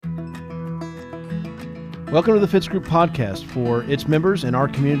Welcome to the Fitz Group podcast for its members and our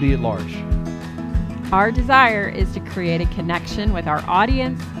community at large. Our desire is to create a connection with our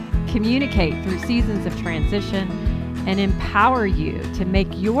audience, communicate through seasons of transition, and empower you to make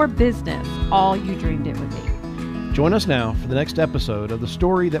your business all you dreamed it would be. Join us now for the next episode of The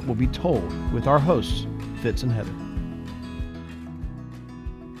Story That Will Be Told with our hosts, Fitz and Heather.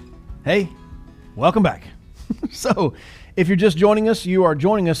 Hey, welcome back. So, if you're just joining us, you are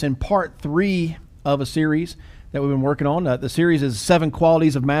joining us in part 3 of a series that we've been working on. The series is 7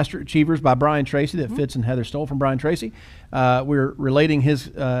 Qualities of Master Achievers by Brian Tracy that Fitz and Heather stole from Brian Tracy. We're relating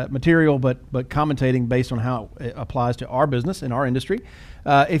his material but commentating based on how it applies to our business and our industry.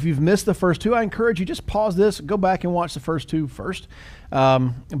 If you've missed the first 2, I encourage you just pause this, go back and watch the first 2 first.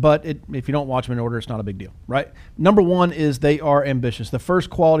 But if you don't watch them in order, it's not a big deal, right? Number 1 is they are ambitious. The first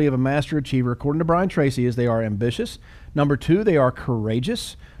quality of a master achiever, according to Brian Tracy, is they are ambitious. Number 2, they are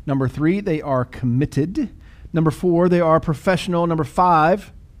courageous. Number 3, they are committed. Number 4, they are professional. Number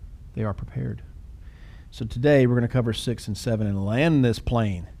 5, they are prepared. So today we're going to cover 6 and 7 and land this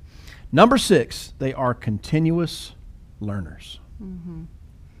plane. Number 6, they are continuous learners. Mm-hmm.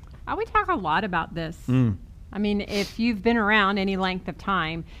 We talk a lot about this. I mean, if you've been around any length of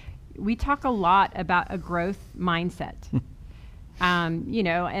time, we talk a lot about a growth mindset.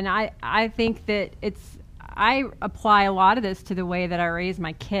 And I think that I apply a lot of this to the way that I raise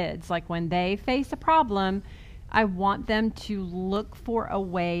my kids. Like when they face a problem, I want them to look for a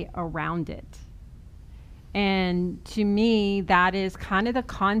way around it. And to me, that is kind of the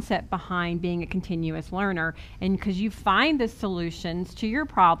concept behind being a continuous learner. And because you find the solutions to your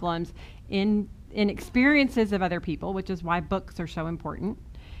problems in experiences of other people, which is why books are so important.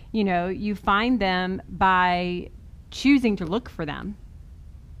 You know, you find them by choosing to look for them.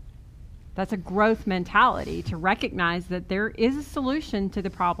 That's a growth mentality, to recognize that there is a solution to the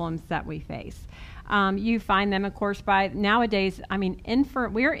problems that we face. You find them, of course, by nowadays, I mean,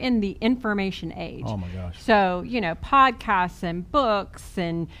 we're in the information age. Oh my gosh. So, podcasts and books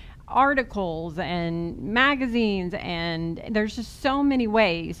and articles and magazines, and there's just so many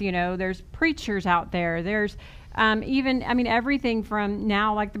ways, there's preachers out there. There's everything from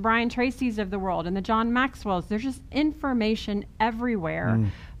now, like the Brian Tracys of the world and the John Maxwells, there's just information everywhere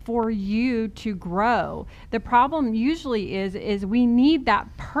for you to grow. The problem usually is we need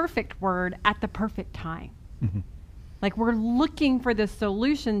that perfect word at the perfect time. Mm-hmm. Like we're looking for the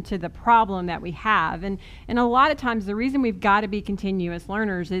solution to the problem that we have. And a lot of times the reason we've got to be continuous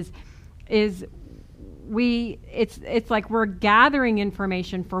learners is it's like we're gathering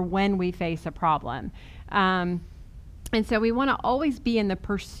information for when we face a problem. And so we want to always be in the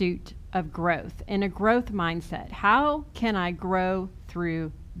pursuit of growth, in a growth mindset. How can I grow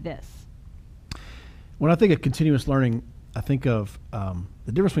through this? When I think of continuous learning, I think of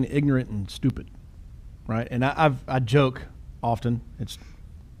the difference between ignorant and stupid, right? And I joke often,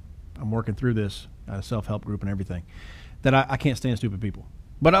 I'm working through this at a self-help group and everything, that I can't stand stupid people.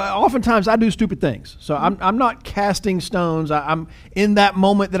 But oftentimes I do stupid things. So I'm not casting stones. I'm in that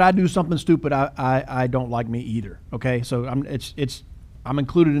moment that I do something stupid, I don't like me either. Okay, so I'm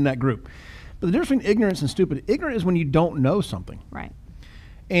included in that group. But the difference between ignorance and stupid, ignorant is when you don't know something. Right.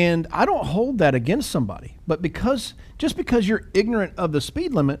 And I don't hold that against somebody. But just because you're ignorant of the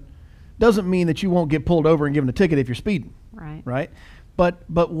speed limit doesn't mean that you won't get pulled over and given a ticket if you're speeding. Right. Right. But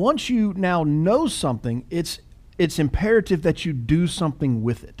once you now know something, it's imperative that you do something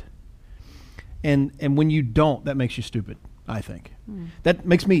with it. And when you don't, that makes you stupid, I think. That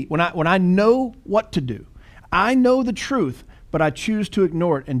makes me, when I know what to do, I know the truth, but I choose to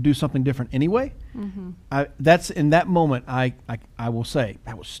ignore it and do something different anyway. Mm-hmm. That's in that moment, I will say,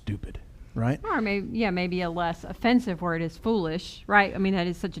 that was stupid, right? Or maybe a less offensive word is foolish, right? I mean, that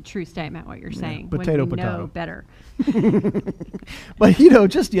is such a true statement, what you're saying. Potato, when we potato. know better. But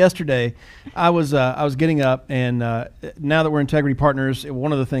just yesterday, I was getting up, and now that we're Integrity Partners,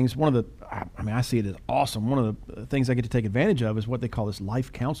 I see it as awesome. One of the things I get to take advantage of is what they call this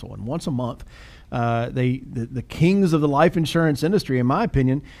life council. And once a month, the kings of the life insurance industry, in my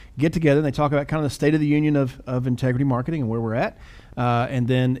opinion, get together and they talk about kind of the state of the union of integrity marketing and where we're at. And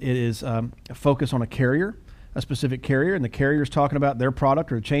then it is a focus on a specific carrier, and the carrier's talking about their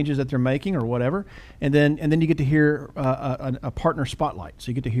product or the changes that they're making or whatever. And then you get to hear a partner spotlight. So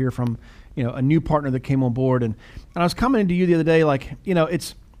you get to hear from a new partner that came on board. And I was commenting to you the other day, like,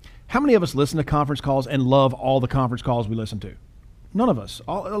 it's how many of us listen to conference calls and love all the conference calls we listen to? None of us.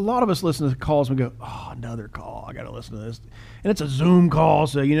 A lot of us listen to calls and we go, oh, another call. I got to listen to this. And it's a Zoom call,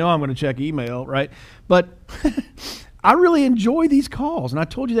 so I'm going to check email, right? But I really enjoy these calls. And I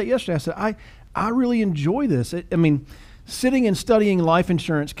told you that yesterday. I said, I really enjoy this. sitting and studying life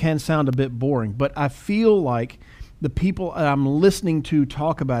insurance can sound a bit boring, but I feel like the people that I'm listening to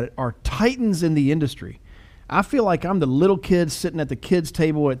talk about it are titans in the industry. I feel like I'm the little kid sitting at the kids'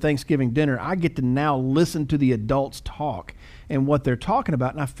 table at Thanksgiving dinner. I get to now listen to the adults talk and what they're talking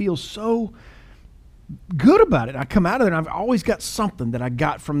about, and I feel so good about it. I come out of there and I've always got something that I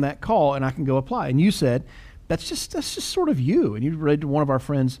got from that call and I can go apply. And you said, that's just sort of you. And you related to one of our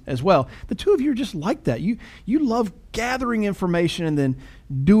friends as well. The two of you are just like that. You love gathering information and then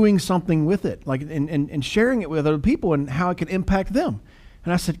doing something with it, like and sharing it with other people and how it can impact them.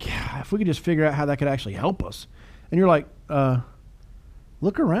 And I said, yeah, if we could just figure out how that could actually help us. And you're like,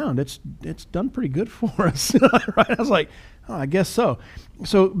 look around. It's done pretty good for us. Right? I was like, oh, I guess so.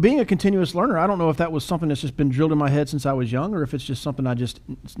 So being a continuous learner, I don't know if that was something that's just been drilled in my head since I was young or if it's just something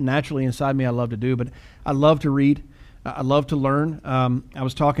it's naturally inside me I love to do. But I love to read. I love to learn. I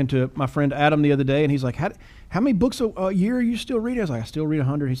was talking to my friend Adam the other day, and he's like, how many books a year are you still reading? I was like, I still read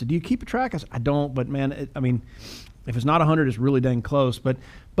 100. He said, do you keep a track? I said, I don't, but man, if it's not 100, it's really dang close. But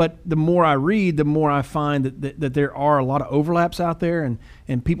the more I read, the more I find that there are a lot of overlaps out there,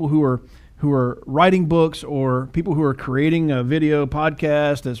 and people who are writing books or people who are creating a video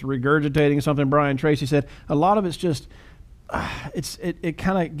podcast that's regurgitating something Brian Tracy said. A lot of it's just it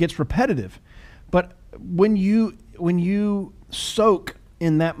kind of gets repetitive. But when you soak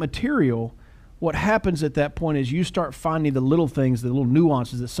in that material, what happens at that point is you start finding the little things, the little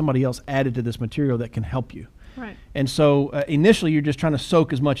nuances that somebody else added to this material that can help you. Right. And so initially you're just trying to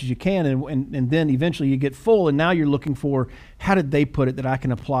soak as much as you can, and then eventually you get full, and now you're looking for how did they put it that I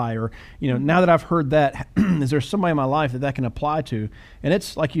can apply, or now that I've heard that, is there somebody in my life that can apply to? And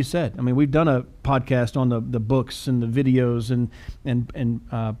it's like you said. I mean, we've done a podcast on the books and the videos and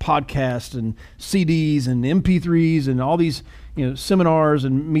podcasts and CDs and MP3s and all these seminars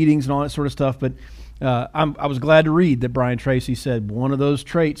and meetings and all that sort of stuff, but. I was glad to read that Brian Tracy said one of those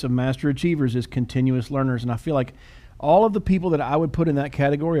traits of master achievers is continuous learners. And I feel like all of the people that I would put in that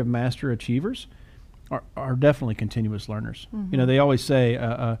category of master achievers are definitely continuous learners. Mm-hmm. They always say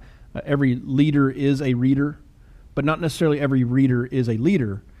every leader is a reader, but not necessarily every reader is a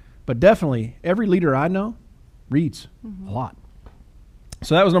leader. But definitely every leader I know reads a lot.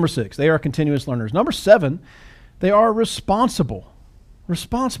 So that was number 6. They are continuous learners. Number 7, they are responsible.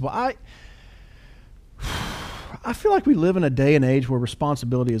 Responsible. I feel like we live in a day and age where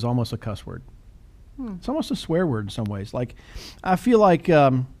responsibility is almost a cuss word. It's almost a swear word in some ways. Like, I feel like,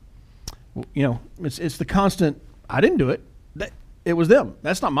 it's the constant, I didn't do it. It was them.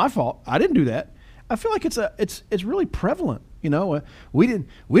 That's not my fault. I didn't do that. I feel like it's really prevalent. We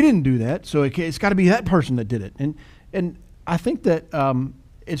didn't do that. So it's got to be that person that did it. And I think that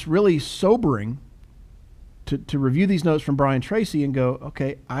it's really sobering to review these notes from Brian Tracy and go,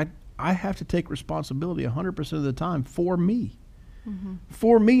 okay, I have to take responsibility 100% of the time for me. Mm-hmm.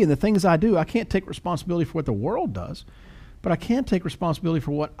 For me and the things I do. I can't take responsibility for what the world does, but I can take responsibility for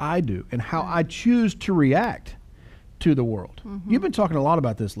what I do and how I choose to react to the world. Mm-hmm. You've been talking a lot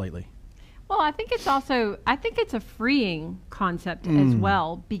about this lately. Well, I think it's a freeing concept as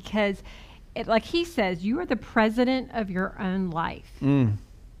well, because like he says, you are the president of your own life.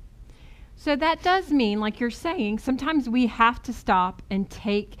 So that does mean, like you're saying, sometimes we have to stop and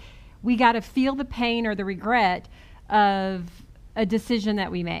we got to feel the pain or the regret of a decision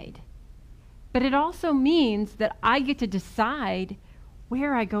that we made. But it also means that I get to decide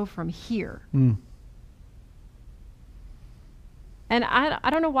where I go from here. And I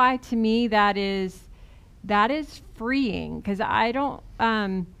don't know why, to me, that is freeing, because I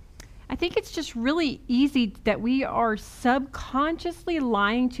think it's just really easy that we are subconsciously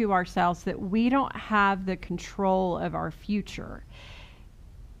lying to ourselves that we don't have the control of our future.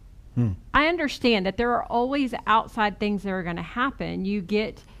 I understand that there are always outside things that are going to happen.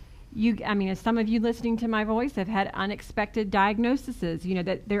 As some of you listening to my voice have had unexpected diagnoses,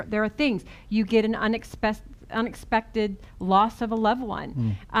 that there are things. You get an unexpected loss of a loved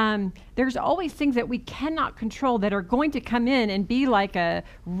one. There's always things that we cannot control that are going to come in and be like a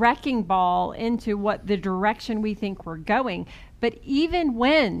wrecking ball into what the direction we think we're going. But even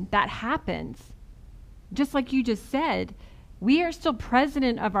when that happens, just like you just said, we are still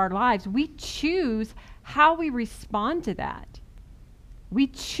president of our lives. We choose how we respond to that. We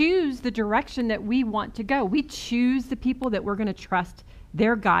choose the direction that we want to go. We choose the people that we're going to trust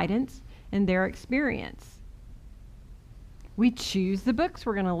their guidance and their experience. We choose the books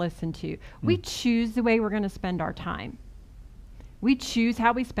we're going to listen to. We choose the way we're going to spend our time. We choose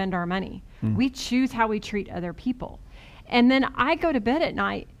how we spend our money. We choose how we treat other people. And then I go to bed at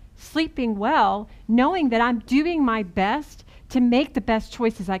night sleeping well, knowing that I'm doing my best to make the best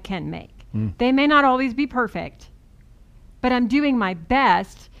choices I can make. They may not always be perfect, but I'm doing my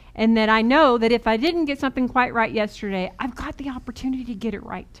best, and that I know that if I didn't get something quite right yesterday, I've got the opportunity to get it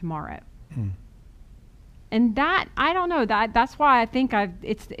right tomorrow. And that, I don't know, that's why I think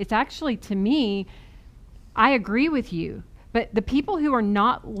it's actually, to me, I agree with you. But the people who are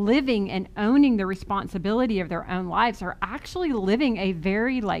not living and owning the responsibility of their own lives are actually living a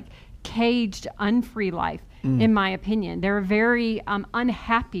very caged, unfree life, in my opinion. They're very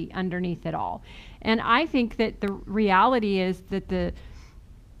unhappy underneath it all. And I think that the reality is that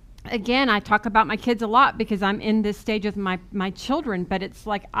again, I talk about my kids a lot because I'm in this stage with my children, but it's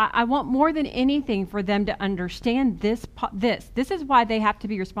like I want more than anything for them to understand this is why they have to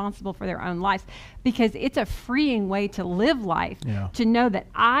be responsible for their own lives, because it's a freeing way to live life, to know that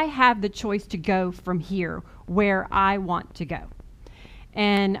I have the choice to go from here where I want to go.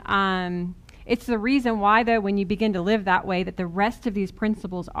 And it's the reason why, though, when you begin to live that way, that the rest of these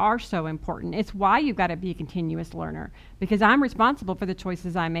principles are so important. It's why you've got to be a continuous learner, because I'm responsible for the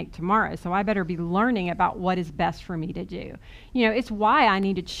choices I make tomorrow. So I better be learning about what is best for me to do. It's why I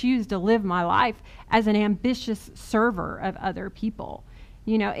need to choose to live my life as an ambitious server of other people.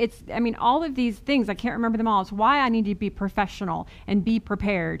 All of these things, I can't remember them all. It's why I need to be professional and be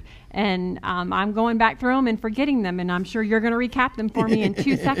prepared. And I'm going back through them and forgetting them, and I'm sure you're going to recap them for me in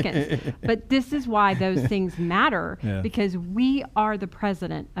 2 seconds. But this is why those things matter, because we are the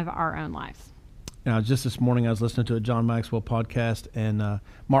president of our own lives. Now, just this morning, I was listening to a John Maxwell podcast, and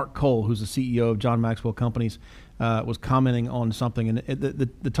Mark Cole, who's the CEO of John Maxwell Companies, was commenting on something. And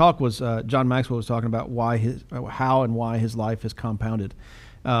the talk was, John Maxwell was talking about how and why his life is compounded.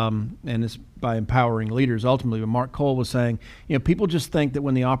 And it's by empowering leaders, ultimately. But Mark Cole was saying, people just think that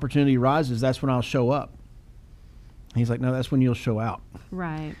when the opportunity arises, that's when I'll show up. And he's like, no, that's when you'll show out.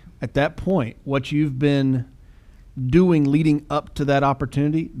 Right. At that point, what you've been doing leading up to that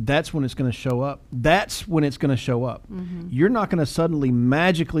opportunity, that's when it's going to show up. That's when it's going to show up. Mm-hmm. You're not going to suddenly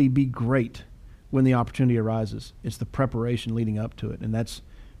magically be great when the opportunity arises. It's the preparation leading up to it, and that's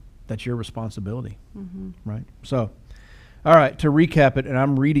your responsibility, right? So, all right, to recap it, and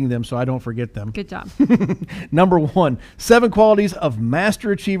I'm reading them so I don't forget them. Good job. Number 1, 7 qualities of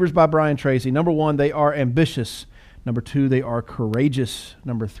master achievers by Brian Tracy. Number 1, they are ambitious. Number 2, they are courageous.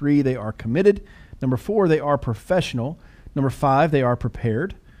 Number 3, they are committed. Number 4, they are professional. Number 5, they are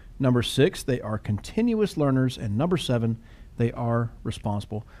prepared. Number 6, they are continuous learners. And number 7, they are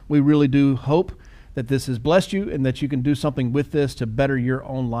responsible. We really do hope that this has blessed you and that you can do something with this to better your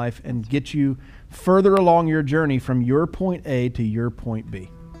own life and get you further along your journey from your point A to your point B.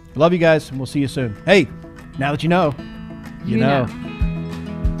 Love you guys, and we'll see you soon. Hey, now that you know, you know.